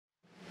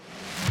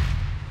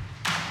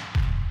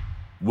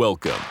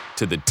Welcome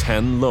to the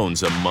 10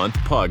 Loans a Month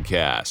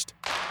podcast,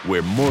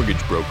 where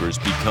mortgage brokers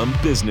become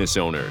business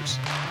owners.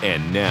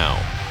 And now,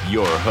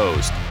 your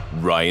host,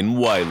 Ryan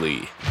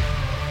Wiley.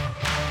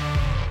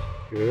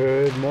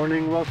 Good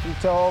morning, welcome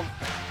to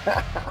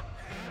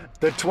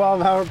the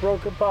 12-Hour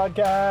Broker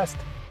Podcast.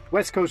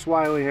 West Coast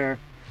Wiley here.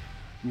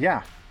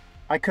 Yeah,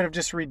 I could have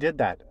just redid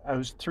that. I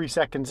was 3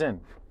 seconds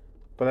in,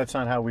 but that's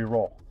not how we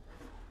roll.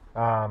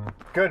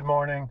 Good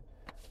morning.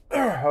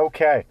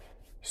 Okay,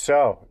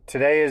 so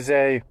today is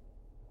a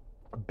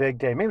big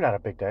day. Maybe not a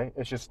big day.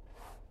 It's just,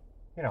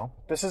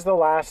 this is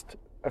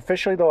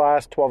officially the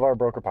last 12-Hour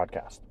Broker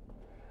Podcast.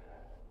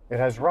 It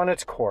has run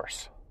its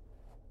course.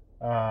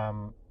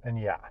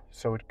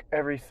 So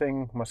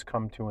everything must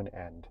come to an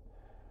end.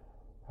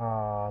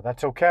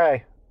 That's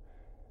okay.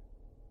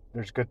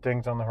 There's good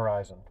things on the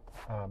horizon.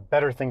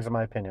 Better things, in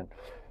my opinion.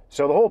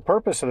 So the whole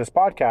purpose of this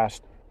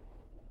podcast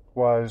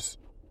was,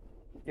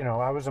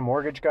 I was a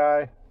mortgage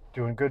guy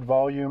doing good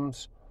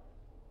volumes,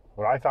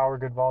 what I thought were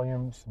good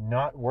volumes,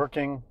 not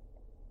working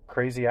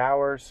crazy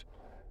hours.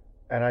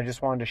 And I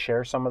just wanted to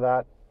share some of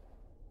that,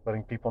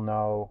 letting people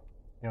know,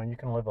 you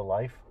can live a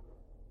life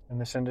in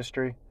this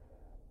industry.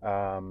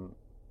 There's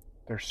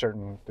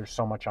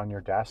so much on your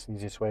desk. The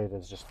easiest way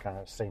is just kind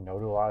of say no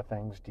to a lot of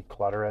things,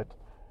 declutter it,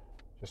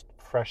 just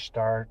fresh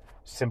start,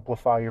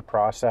 simplify your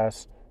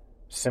process,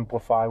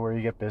 simplify where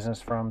you get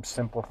business from,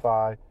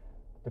 simplify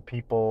the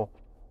people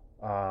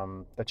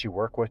that you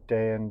work with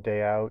day in,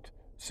 day out,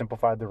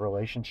 simplify the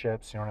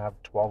relationships. You don't have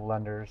 12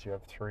 lenders, you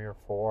have 3 or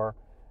 4,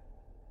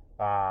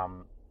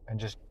 and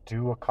just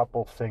do a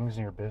couple things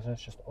in your business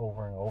just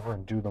over and over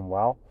and do them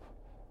well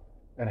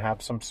and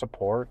have some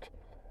support.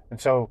 And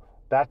so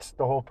that's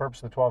the whole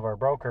purpose of the 12-Hour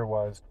Broker.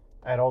 Was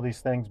I had all these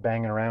things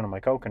banging around in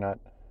my coconut,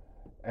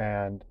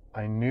 and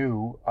I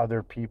knew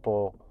other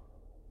people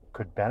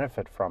could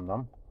benefit from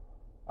them.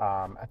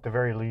 At the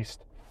very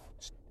least,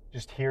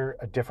 just hear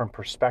a different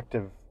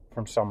perspective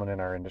from someone in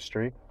our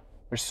industry.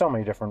 There's so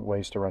many different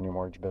ways to run your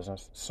mortgage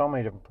business, so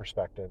many different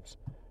perspectives,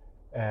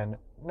 and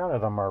none of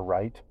them are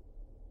right.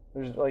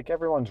 There's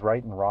everyone's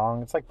right and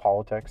wrong. It's like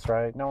politics,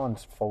 right? No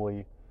one's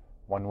fully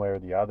one way or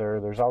the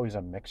other. There's always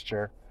a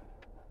mixture.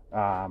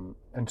 And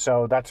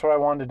so that's what I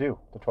wanted to do,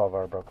 the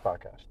 12-Hour Broker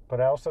Podcast. But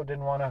I also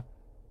didn't want to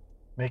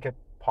make it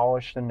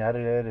polished and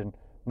edited, and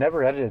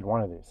never edited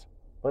one of these.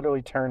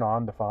 Literally turn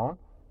on the phone.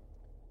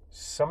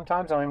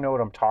 Sometimes I don't even know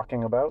what I'm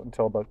talking about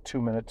until about 2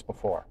 minutes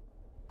before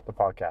the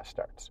podcast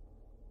starts.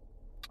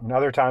 And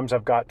other times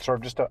I've got sort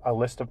of just a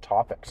list of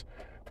topics,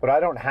 but I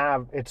don't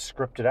have it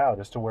scripted out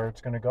as to where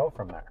it's going to go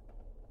from there.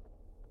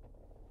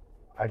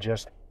 I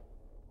just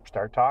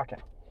start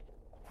talking.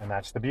 And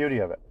that's the beauty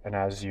of it. And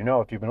as you know,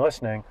 if you've been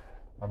listening,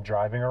 I'm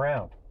driving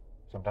around.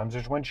 Sometimes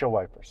there's windshield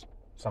wipers.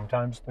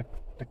 Sometimes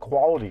the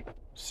quality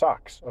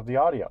sucks of the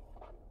audio.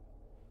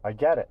 I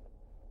get it.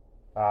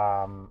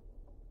 And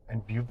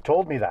you've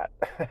told me that.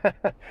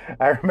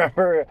 I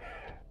remember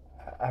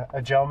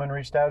a gentleman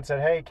reached out and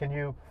said, "Hey, can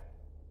you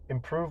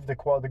improve the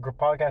quality? The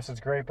podcast is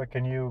great, but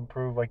can you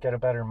improve, get a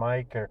better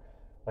mic or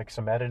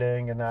some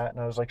editing and that?" And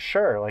I was like,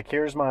 "Sure.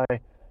 Here's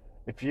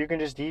if you can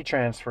just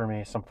e-transfer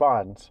me some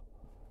funds,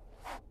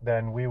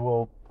 then we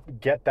will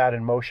get that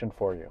in motion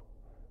for you."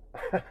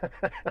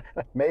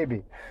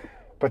 Maybe.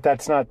 But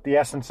that's not, the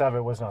essence of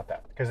it was not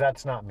that, because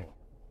that's not me,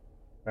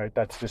 right?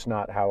 That's just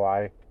not how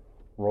I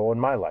roll in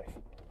my life.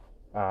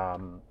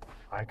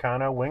 I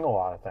kind of wing a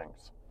lot of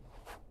things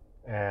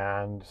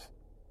and,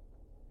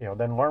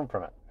 then learn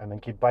from it, and then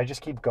keep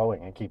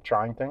going and keep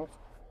trying things.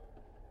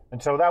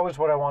 And so that was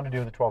what I wanted to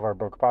do with the 12-Hour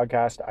Broker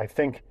Podcast. I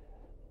think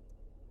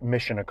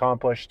mission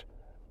accomplished.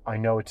 I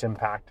know it's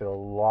impacted a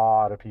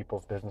lot of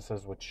people's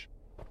businesses, which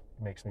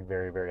makes me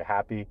very, very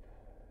happy.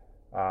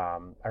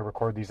 I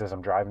record these as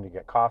I'm driving to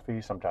get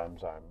coffee.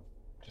 Sometimes I'm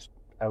just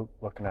out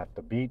looking at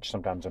the beach.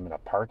 Sometimes I'm in a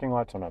parking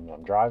lot. Sometimes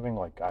I'm driving.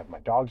 I have my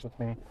dogs with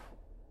me.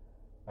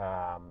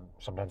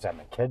 Sometimes I have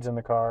my kids in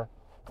the car.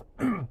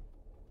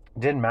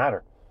 Didn't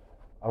matter.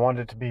 I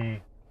wanted it to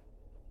be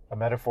a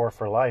metaphor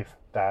for life,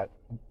 that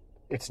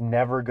it's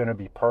never going to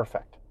be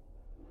perfect.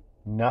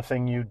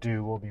 Nothing you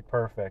do will be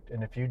perfect.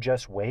 And if you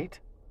just wait,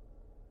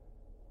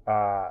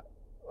 you're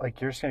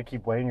just going to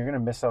keep waiting. You're going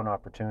to miss out on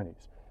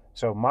opportunities.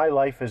 So my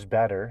life is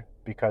better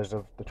because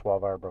of the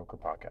 12-Hour Broker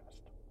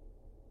Podcast,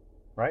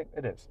 right?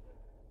 It is.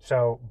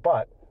 So,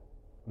 but,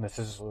 and this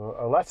is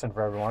a lesson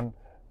for everyone,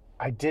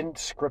 I didn't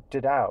script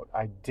it out.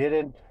 I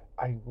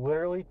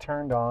literally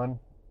turned on,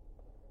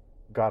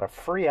 got a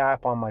free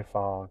app on my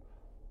phone,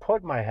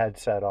 put my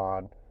headset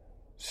on,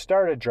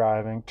 started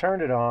driving,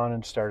 turned it on,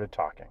 and started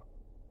talking.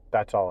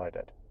 That's all I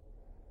did.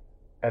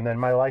 And then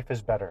my life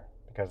is better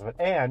because of it.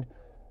 And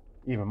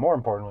even more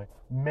importantly,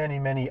 many,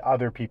 many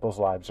other people's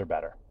lives are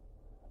better.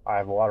 I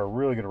have a lot of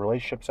really good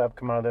relationships that have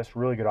come out of this,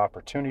 really good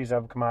opportunities that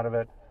have come out of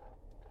it.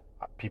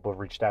 People have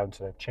reached out and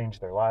said they've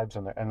changed their lives,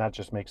 and that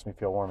just makes me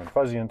feel warm and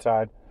fuzzy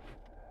inside.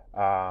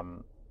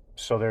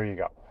 So there you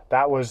go.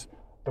 That was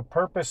the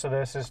purpose of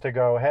this, is to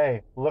go,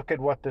 hey, look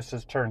at what this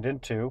has turned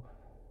into.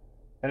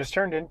 And it's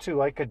turned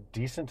into a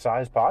decent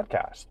sized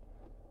podcast.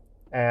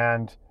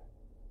 And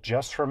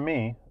just from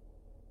me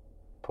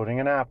putting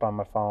an app on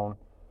my phone,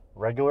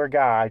 regular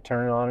guy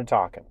turning it on and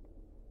talking.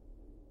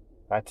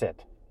 That's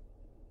it.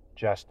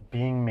 Just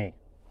being me.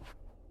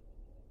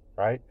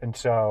 Right? And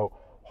so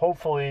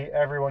hopefully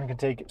everyone can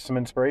take some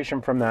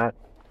inspiration from that.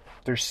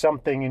 If there's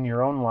something in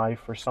your own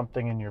life or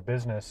something in your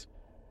business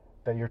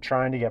that you're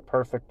trying to get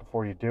perfect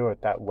before you do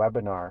it, that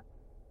webinar,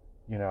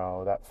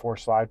 that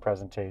 4-slide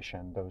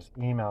presentation, those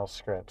email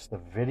scripts, the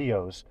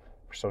videos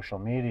for social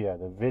media,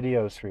 the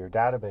videos for your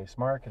database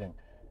marketing,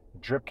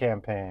 drip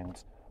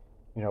campaigns,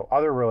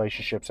 other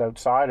relationships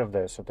outside of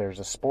this, if there's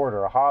a sport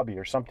or a hobby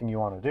or something you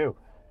want to do,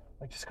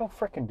 just go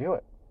frickin' do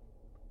it.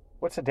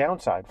 What's the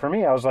downside? For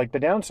me, I was like, the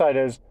downside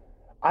is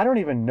I don't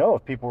even know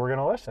if people were going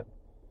to listen.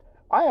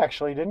 I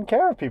actually didn't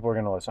care if people were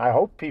going to listen. I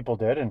hope people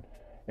did and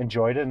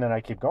enjoyed it, and then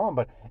I keep going.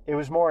 But it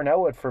was more an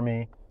outlet for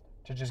me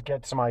to just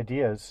get some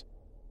ideas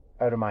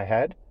out of my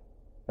head.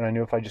 And I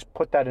knew if I just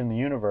put that in the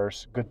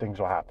universe, good things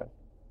will happen.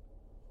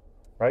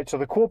 Right? So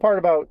the cool part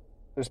about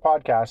this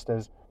podcast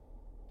is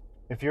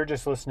if you're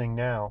just listening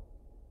now,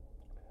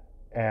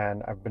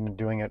 and I've been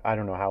doing it, I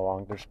don't know how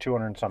long, there's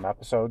 200 and some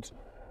episodes.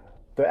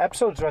 The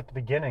episodes are at the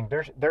beginning,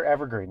 they're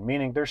evergreen,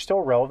 meaning they're still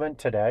relevant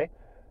today,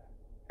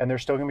 and they're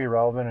still going to be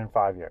relevant in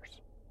 5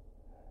 years.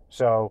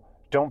 So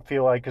don't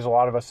feel like, because a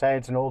lot of us say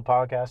it's an old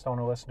podcast, I don't want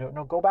to listen to it.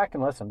 No, go back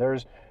and listen.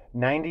 There's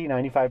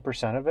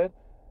 95% of it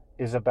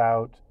is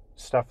about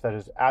stuff that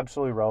is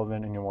absolutely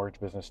relevant in your mortgage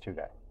business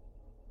today.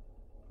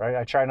 Right?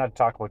 I try not to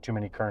talk about too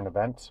many current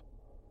events.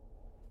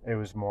 It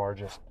was more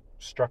just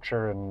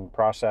structure and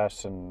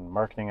process and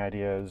marketing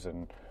ideas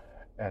and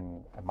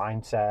a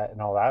mindset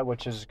and all that,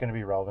 which is going to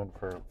be relevant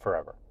for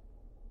forever.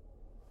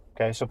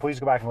 Okay, so please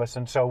go back and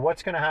listen. So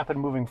what's going to happen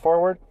moving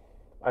forward?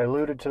 I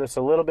alluded to this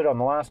a little bit on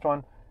the last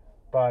one,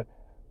 but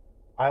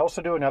I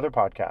also do another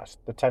podcast,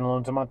 the 10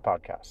 Loans a Month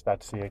podcast.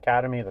 That's the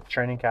academy, the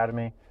training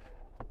academy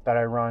that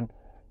I run.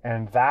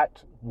 And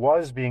that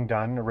was being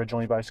done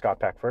originally by Scott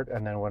Peckford.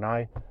 And then when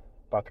I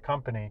bought the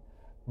company,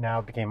 now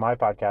it became my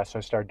podcast, so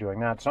I started doing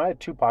that. So I had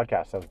 2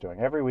 podcasts I was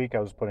doing. Every week I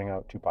was putting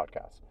out 2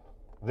 podcasts.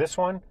 This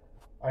one,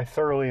 I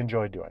thoroughly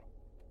enjoyed doing.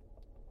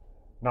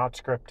 Not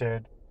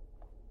scripted,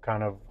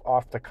 kind of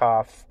off the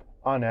cuff,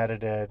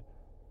 unedited,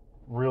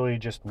 really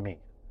just me.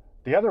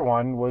 The other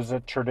one was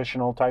a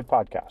traditional type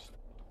podcast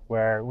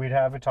where we'd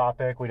have a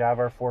topic, we'd have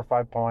our 4 or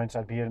 5 points,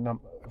 I'd be in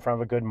front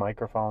of a good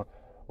microphone,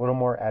 a little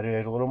more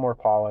edited, a little more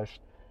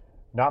polished.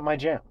 Not my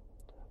jam,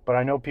 but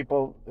I know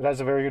people, it has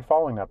a very good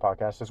following, that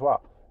podcast as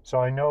well. So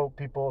I know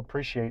people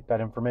appreciate that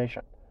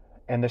information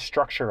and the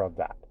structure of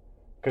that.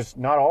 Because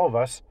not all of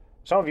us,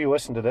 some of you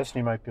listen to this and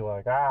you might be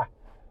like,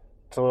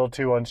 it's a little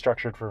too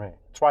unstructured for me.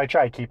 That's why I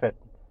try to keep it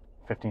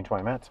 15,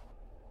 20 minutes.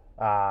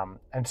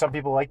 And some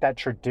people like that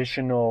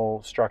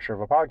traditional structure of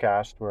a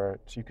podcast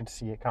where you can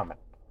see it coming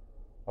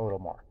a little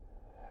more.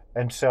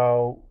 And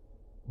so,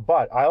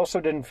 but I also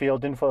didn't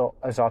feel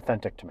as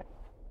authentic to me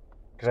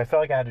because I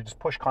felt like I had to just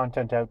push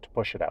content out to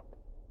push it out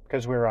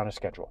because we were on a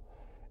schedule.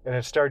 And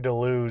it started to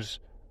lose,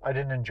 I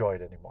didn't enjoy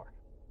it anymore.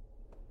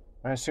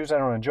 And as soon as I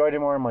don't enjoy it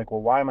anymore, I'm like,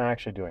 well, why am I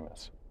actually doing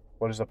this?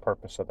 What is the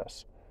purpose of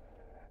this?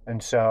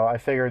 And so I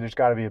figured there's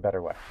got to be a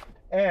better way.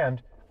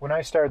 And when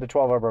I started the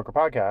 12 Hour Broker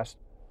podcast,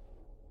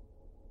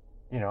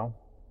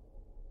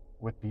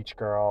 with Beach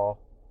Girl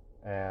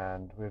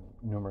and with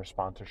numerous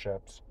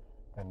sponsorships,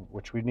 and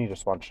which we need a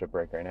sponsorship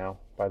break right now,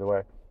 by the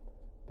way.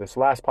 This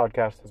last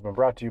podcast has been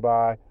brought to you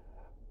by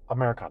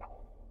Americano.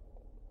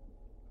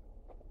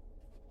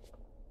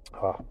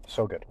 Oh,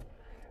 so good.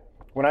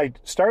 When I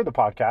started the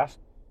podcast,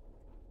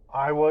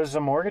 I was a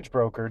mortgage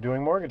broker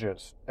doing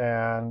mortgages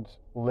and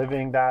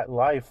living that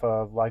life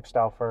of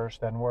lifestyle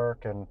first, then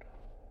work, and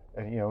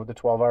the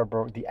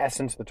 12-hour the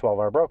essence of the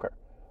 12-hour broker.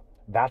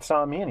 That's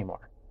not me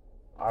anymore.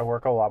 I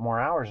work a lot more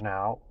hours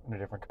now in a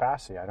different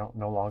capacity. I don't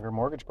no longer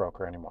mortgage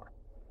broker anymore.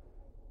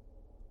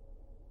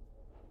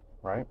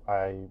 Right?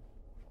 I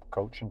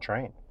coach and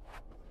train.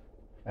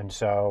 And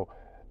so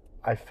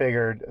I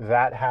figured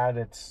that had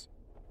its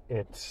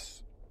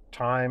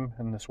time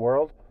in this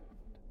world,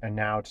 and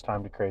now it's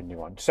time to create a new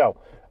one.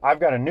 So I've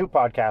got a new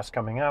podcast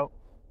coming out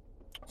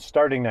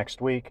starting next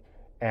week,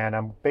 and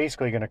I'm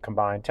basically going to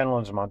combine 10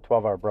 Loans a Month,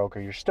 12-Hour Broker.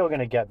 You're still going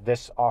to get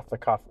this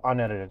off-the-cuff,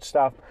 unedited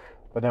stuff,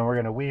 but then we're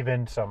going to weave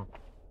in some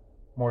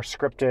more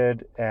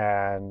scripted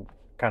and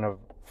kind of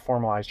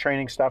formalized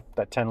training stuff,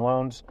 that 10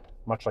 Loans,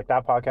 much like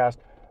that podcast.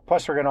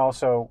 Plus, we're going to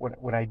also,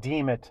 when I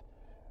deem it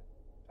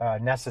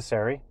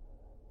necessary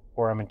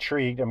or I'm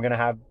intrigued, I'm going to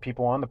have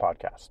people on the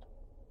podcast,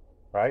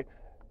 right?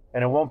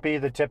 And it won't be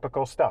the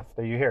typical stuff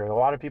that you hear. A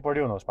lot of people are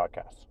doing those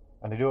podcasts,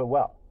 and they do it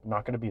well. I'm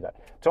not going to be that.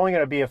 It's only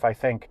going to be if I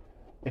think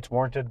it's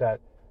warranted that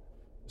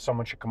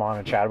someone should come on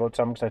and chat about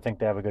something because I think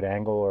they have a good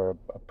angle or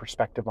a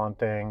perspective on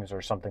things or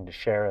something to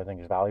share I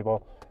think is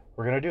valuable.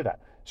 We're going to do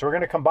that. So we're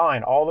going to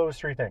combine all those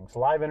 3 things: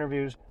 live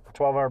interviews, the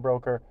 12-Hour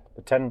Broker,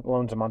 the 10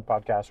 Loans a Month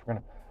podcast. We're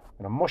going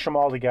to mush them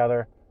all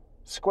together,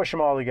 squish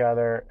them all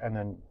together, and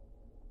then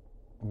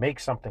make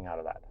something out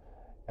of that.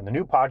 And the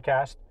new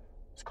podcast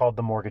is called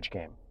The Mortgage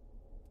Game.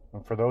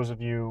 And for those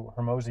of you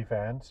Hermosi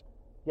fans,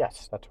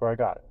 Yes, that's where I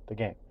got it, The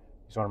Game.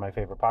 He's one of my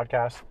favorite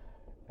podcasts,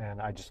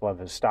 and I just love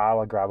his style.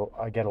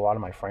 I get a lot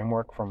of my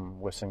framework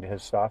from listening to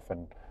his stuff,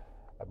 and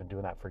I've been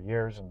doing that for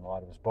years, and a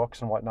lot of his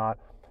books and whatnot.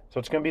 So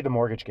it's going to be the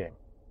mortgage game.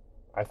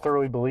 I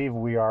thoroughly believe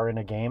we are in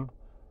a game,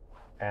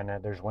 and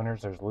there's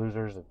winners, there's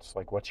losers. It's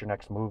like, what's your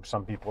next move?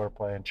 Some people are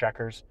playing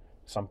checkers.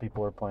 Some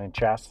people are playing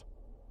chess.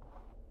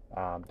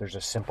 There's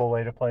a simple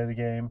way to play the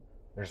game.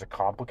 There's a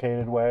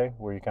complicated way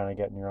where you kind of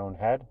get in your own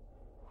head.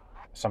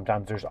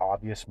 Sometimes there's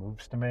obvious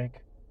moves to make.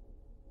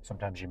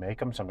 Sometimes you make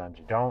them, sometimes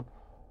you don't.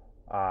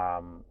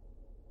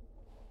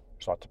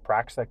 There's lots of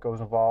practice that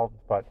goes involved,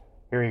 but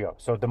here you go.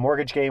 So the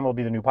mortgage game will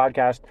be the new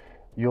podcast.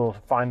 You'll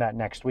find that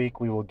next week.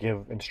 We will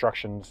give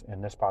instructions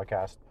in this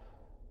podcast.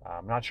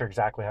 I'm not sure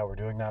exactly how we're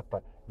doing that,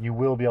 but you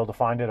will be able to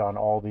find it on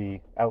all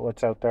the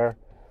outlets out there.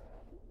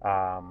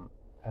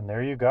 And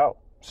there you go.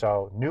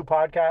 So new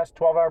podcast,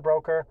 12-Hour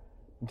Broker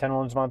and 10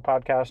 Loans a Month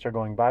podcast are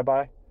going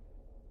bye-bye.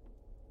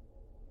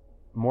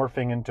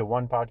 Morphing into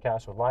one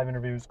podcast with live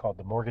interviews called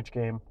The Mortgage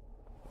Game,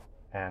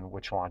 and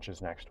which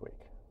launches next week.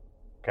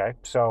 Okay,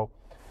 so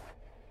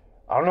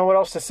I don't know what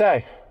else to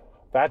say.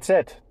 That's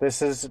it.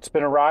 It's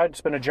been a ride.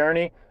 It's been a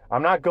journey.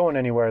 I'm not going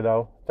anywhere,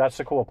 though. That's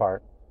the cool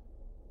part.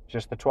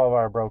 Just the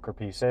 12-Hour Broker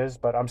piece is,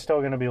 but I'm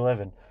still going to be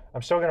living.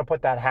 I'm still going to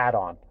put that hat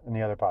on in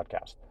the other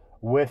podcast,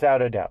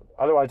 without a doubt.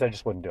 Otherwise, I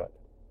just wouldn't do it.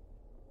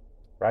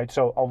 Right?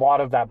 So a lot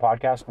of that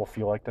podcast will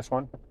feel like this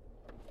one.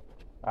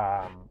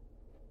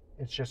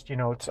 It's just,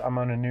 I'm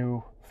on a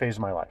new phase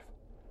of my life,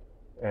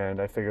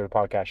 and I figure the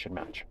podcast should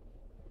match.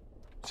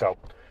 So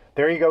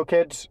there you go,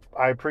 kids.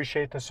 I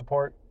appreciate the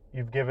support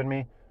you've given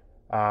me.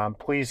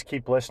 Please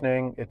keep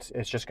listening.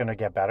 It's just going to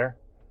get better.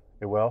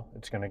 It will.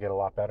 It's going to get a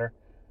lot better.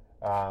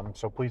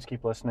 So please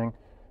keep listening,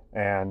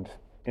 and,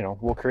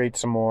 we'll create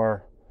some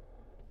more,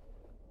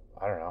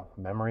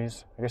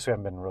 memories. I guess we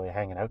haven't been really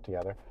hanging out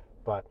together,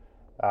 but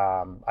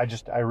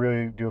I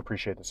really do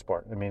appreciate the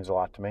support. It means a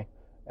lot to me,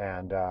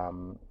 and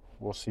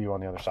we'll see you on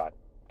the other side.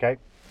 Okay?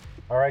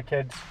 All right,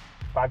 kids.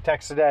 5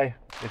 texts a day.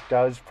 It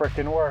does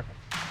frickin' work.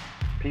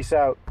 Peace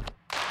out.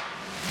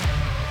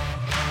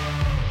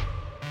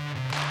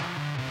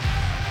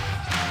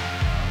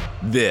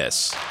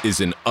 This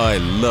is an I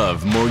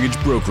Love Mortgage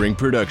Brokering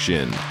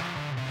production.